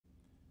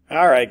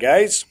All right,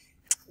 guys.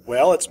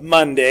 Well, it's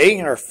Monday,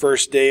 our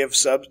first day of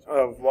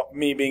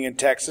me being in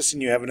Texas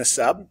and you having a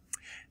sub.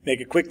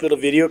 Make a quick little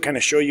video, kind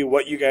of show you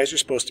what you guys are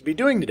supposed to be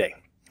doing today.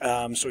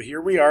 So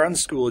here we are on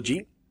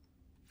Schoology.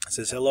 It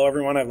says, hello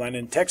everyone, I've landed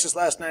in Texas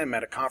last night. I'm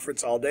at a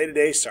conference all day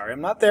today. Sorry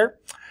I'm not there.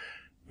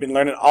 Been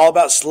learning all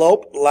about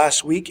slope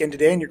last week and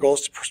today, and your goal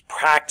is to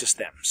practice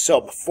them. So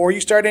before you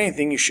start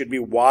anything, you should be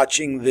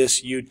watching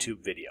this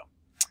YouTube video.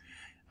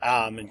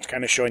 And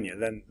kind of showing you.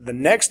 Then the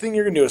next thing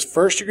you're going to do is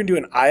first you're going to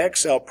do an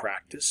IXL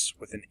practice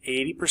with an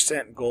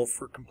 80% goal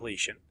for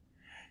completion.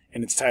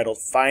 And it's titled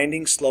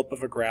Finding Slope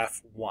of a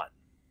Graph 1.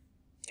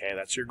 Okay,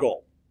 that's your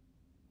goal.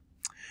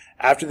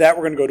 After that,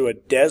 we're going to go to a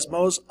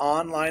Desmos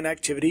online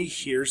activity.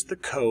 Here's the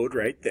code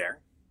right there.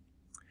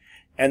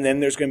 And then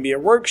there's going to be a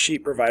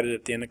worksheet provided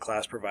at the end of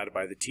class provided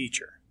by the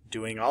teacher.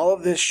 Doing all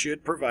of this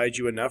should provide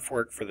you enough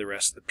work for the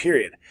rest of the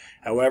period.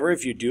 However,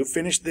 if you do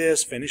finish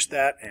this, finish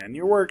that, and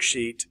your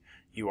worksheet,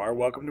 you are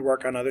welcome to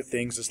work on other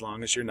things as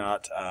long as you're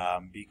not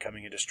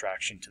becoming a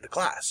distraction to the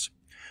class.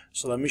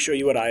 So let me show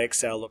you what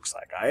IXL looks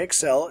like.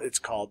 IXL, it's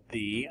called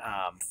the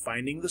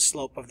Finding the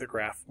Slope of the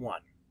Graph 1,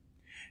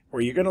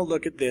 where you're going to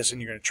look at this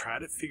and you're going to try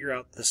to figure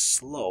out the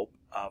slope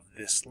of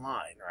this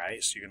line,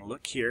 right? So you're going to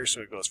look here,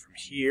 so it goes from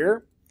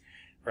here,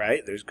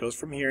 right? It goes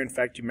from here. In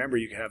fact, you remember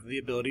you have the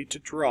ability to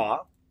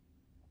draw,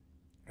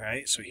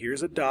 right? So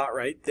here's a dot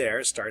right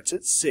there. It starts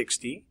at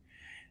 60.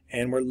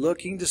 And we're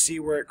looking to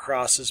see where it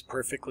crosses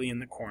perfectly in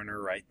the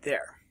corner right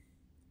there.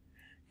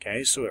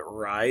 Okay, so it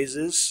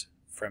rises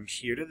from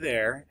here to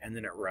there, and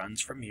then it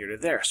runs from here to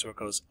there. So it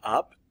goes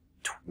up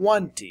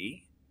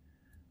 20,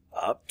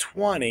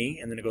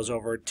 and then it goes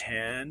over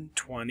 10,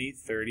 20,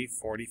 30,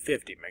 40,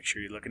 50. Make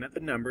sure you're looking at the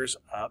numbers,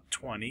 up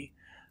 20,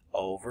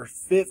 over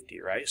 50,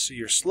 right? So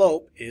your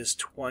slope is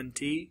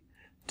 20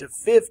 to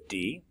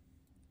 50,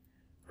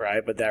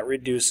 right? But that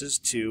reduces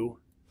to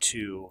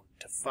 2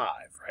 to 5,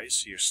 right?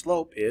 So your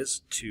slope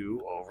is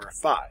 2 over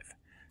 5.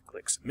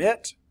 Click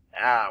submit.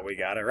 We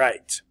got it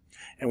right.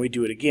 And we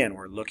do it again.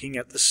 We're looking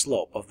at the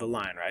slope of the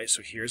line, right?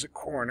 So here's a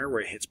corner where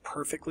it hits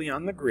perfectly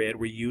on the grid.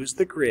 We use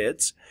the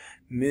grids.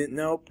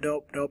 Nope,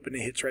 and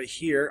it hits right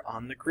here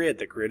on the grid.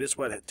 The grid is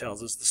what it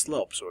tells us the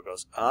slope. So it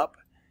goes up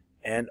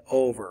and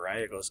over,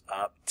 right? It goes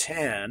up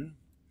 10,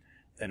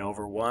 then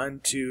over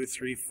 1, 2,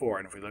 3, 4.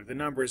 And if we look at the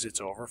numbers,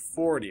 it's over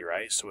 40,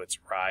 right? So it's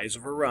rise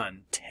over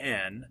run,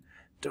 10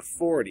 to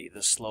 40.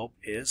 The slope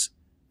is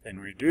then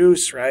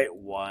reduce, right?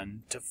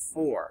 1 to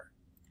 4.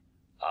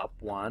 Up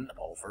 1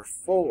 over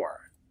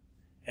 4.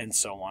 And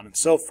so on and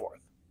so forth.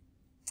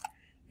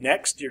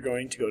 Next, you're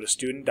going to go to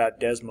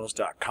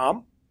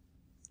student.desmos.com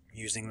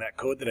using that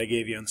code that I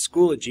gave you on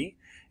Schoology.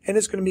 And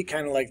it's going to be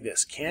kind of like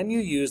this. Can you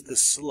use the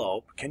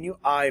slope? Can you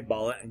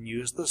eyeball it and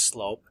use the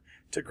slope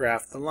to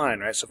graph the line,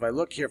 right? So if I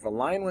look here, if a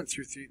line went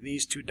through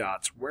these two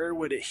dots, where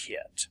would it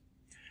hit?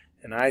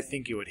 And I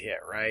think it would hit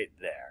right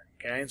there.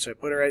 Okay, and so I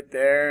put it right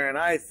there, and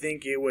I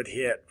think it would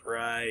hit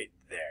right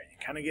there. You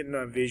kind of get into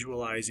a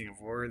visualizing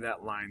of where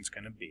that line's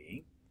going to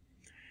be.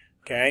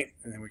 Okay,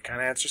 and then we kind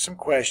of answer some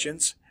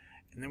questions,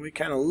 and then we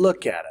kind of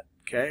look at it.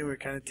 Okay, we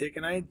kind of take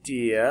an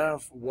idea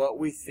of what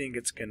we think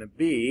it's going to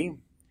be,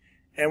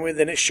 and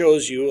then it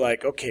shows you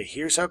like, okay,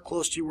 here's how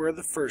close you were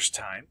the first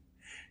time.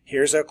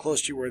 Here's how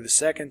close you were the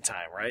second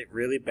time, right?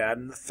 Really bad,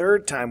 and the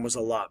third time was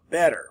a lot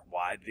better.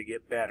 Why did it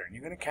get better? And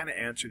you're going to kind of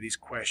answer these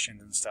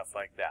questions and stuff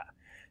like that.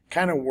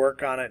 Kind of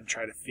work on it and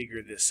try to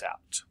figure this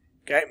out.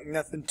 Okay,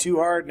 nothing too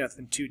hard,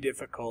 nothing too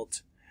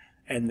difficult.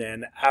 And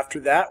then after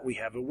that, we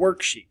have a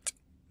worksheet.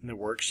 And the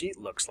worksheet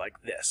looks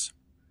like this.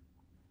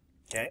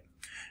 Okay,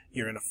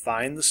 you're going to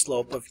find the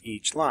slope of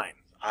each line.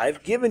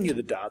 I've given you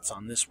the dots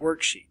on this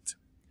worksheet.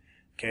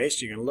 Okay,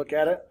 so you're going to look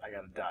at it. I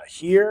got a dot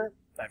here.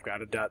 I've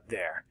got a dot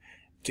there.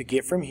 To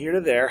get from here to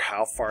there,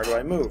 how far do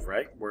I move,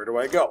 right? Where do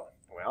I go?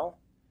 Well,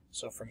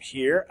 so from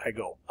here, I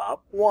go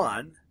up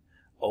 1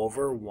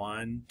 over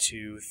 1,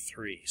 2,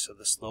 3. So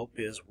the slope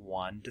is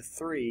 1 to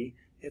 3.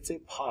 It's a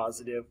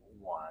positive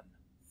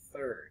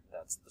 1/3.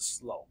 That's the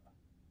slope.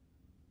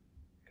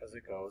 Because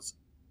it goes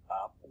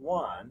up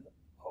 1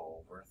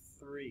 over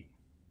 3.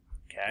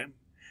 Okay?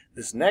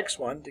 This next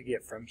one, to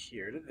get from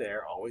here to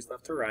there, always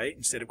left to right.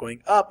 Instead of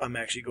going up, I'm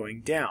actually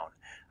going down.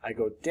 I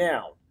go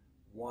down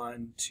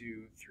 1,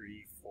 2,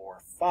 3,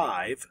 4,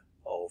 5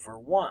 over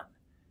 1.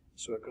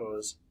 So it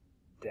goes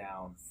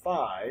down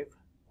 5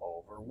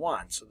 over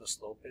 1. So the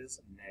slope is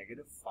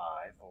negative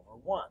 5 over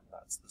 1.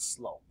 That's the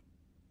slope.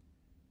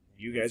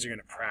 You guys are going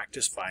to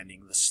practice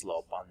finding the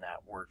slope on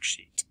that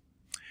worksheet.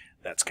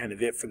 That's kind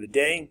of it for the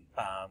day.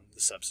 The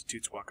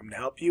substitute's welcome to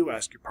help you.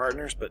 Ask your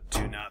partners, but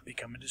do not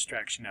become a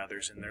distraction to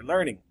others in their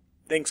learning.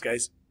 Thanks,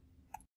 guys.